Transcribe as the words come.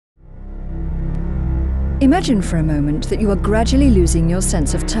Imagine for a moment that you are gradually losing your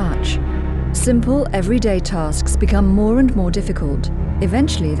sense of touch. Simple, everyday tasks become more and more difficult.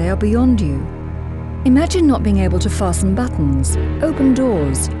 Eventually, they are beyond you. Imagine not being able to fasten buttons, open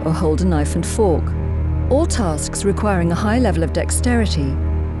doors, or hold a knife and fork. All tasks requiring a high level of dexterity,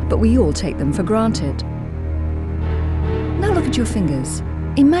 but we all take them for granted. Now look at your fingers.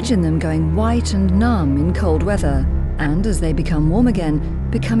 Imagine them going white and numb in cold weather, and as they become warm again,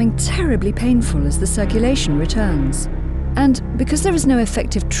 becoming terribly painful as the circulation returns. And because there is no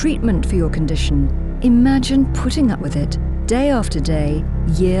effective treatment for your condition, imagine putting up with it day after day,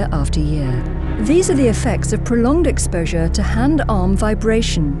 year after year. These are the effects of prolonged exposure to hand-arm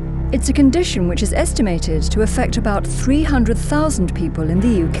vibration. It's a condition which is estimated to affect about 300,000 people in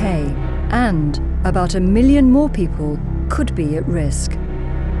the UK, and about 1 million more people could be at risk.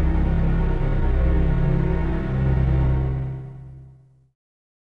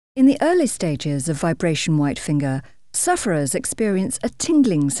 In the early stages of vibration white finger, sufferers experience a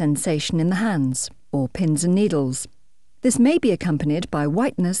tingling sensation in the hands, or pins and needles. This may be accompanied by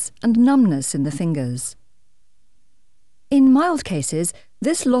whiteness and numbness in the fingers. In mild cases,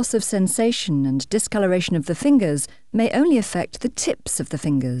 this loss of sensation and discoloration of the fingers may only affect the tips of the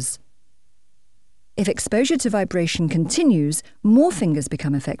fingers. If exposure to vibration continues, more fingers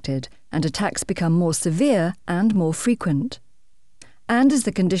become affected, and attacks become more severe and more frequent. And as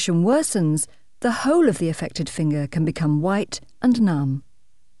the condition worsens, the whole of the affected finger can become white and numb.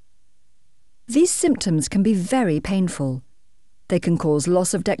 These symptoms can be very painful. They can cause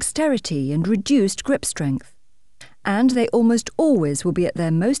loss of dexterity and reduced grip strength. And they almost always will be at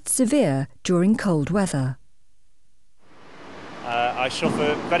their most severe during cold weather. I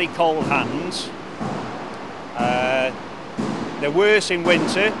suffer very cold hands. They're worse in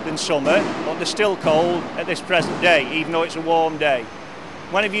winter than summer, but they're still cold at this present day, even though it's a warm day.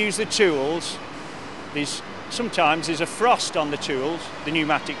 When I've used the tools, sometimes there's a frost on the tools, the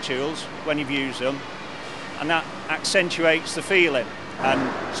pneumatic tools, when you've used them, and that accentuates the feeling.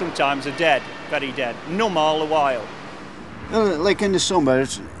 And sometimes they're dead, very dead, numb all the while. Well, like in the summer,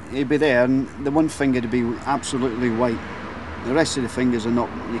 you'd be there and the one finger would be absolutely white. The rest of the fingers are not,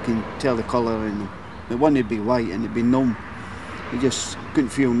 you can tell the colour in them. The one would be white and it'd be numb. You just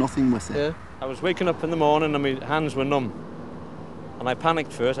couldn't feel nothing with it. Yeah. I was waking up in the morning and my hands were numb. And I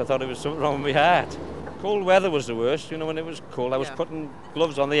panicked first, I thought there was something wrong with my heart. Cold weather was the worst, you know, when it was cold. I was putting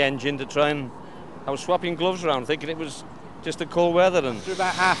gloves on the engine to try and... I was swapping gloves around thinking it was just the cold weather. And after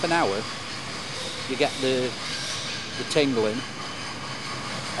about half an hour, you get the tingling,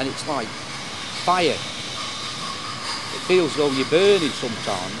 and it's like fire. It feels as though you're burning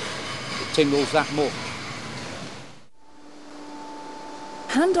sometimes. It tingles that much.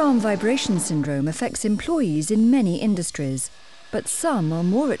 Hand-arm vibration syndrome affects employees in many industries, but some are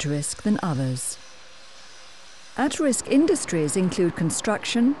more at risk than others. At-risk industries include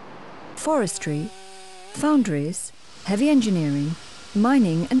construction, forestry, foundries, heavy engineering,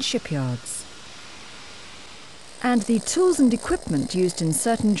 mining and shipyards. And the tools and equipment used in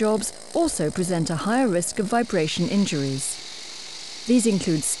certain jobs also present a higher risk of vibration injuries. These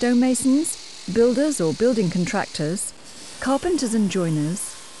include stonemasons, builders or building contractors, carpenters and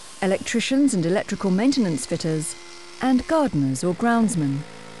joiners, electricians and electrical maintenance fitters, and gardeners or groundsmen.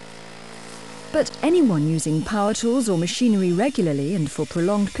 But anyone using power tools or machinery regularly and for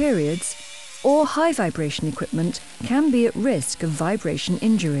prolonged periods, or high vibration equipment, can be at risk of vibration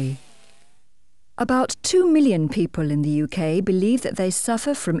injury. About 2 million people in the UK believe that they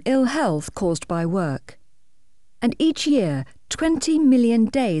suffer from ill health caused by work. And each year, 20 million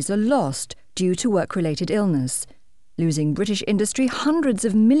days are lost due to work-related illness, losing British industry hundreds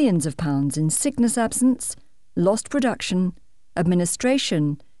of millions of pounds in sickness absence, lost production,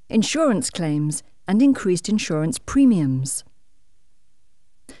 administration, insurance claims, and increased insurance premiums.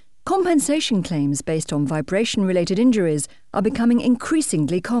 Compensation claims based on vibration-related injuries are becoming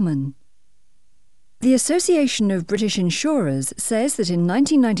increasingly common. The Association of British Insurers says that in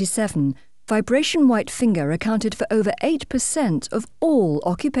 1997, vibration white finger accounted for over 8% of all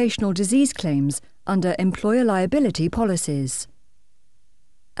occupational disease claims under employer liability policies.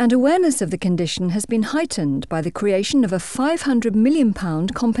 And awareness of the condition has been heightened by the creation of a £500 million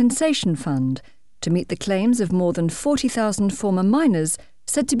compensation fund to meet the claims of more than 40,000 former miners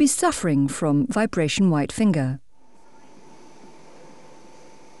said to be suffering from vibration white finger.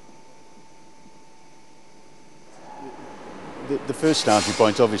 The first starting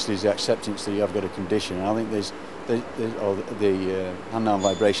point obviously is the acceptance that you have got a condition. And I think the hand-arm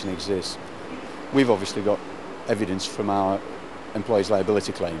vibration exists. We've obviously got evidence from our employees'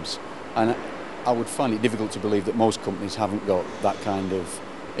 liability claims, and I would find it difficult to believe that most companies haven't got that kind of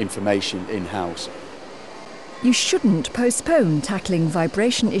information in-house. You shouldn't postpone tackling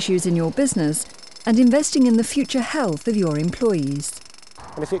vibration issues in your business and investing in the future health of your employees.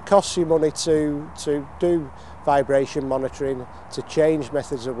 And if it costs you money to do vibration monitoring, to change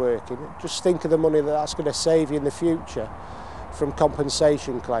methods of working, just think of the money that's going to save you in the future from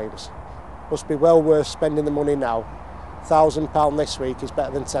compensation claims. Must be well worth spending the money now. £1,000 this week is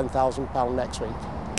better than £10,000 next week.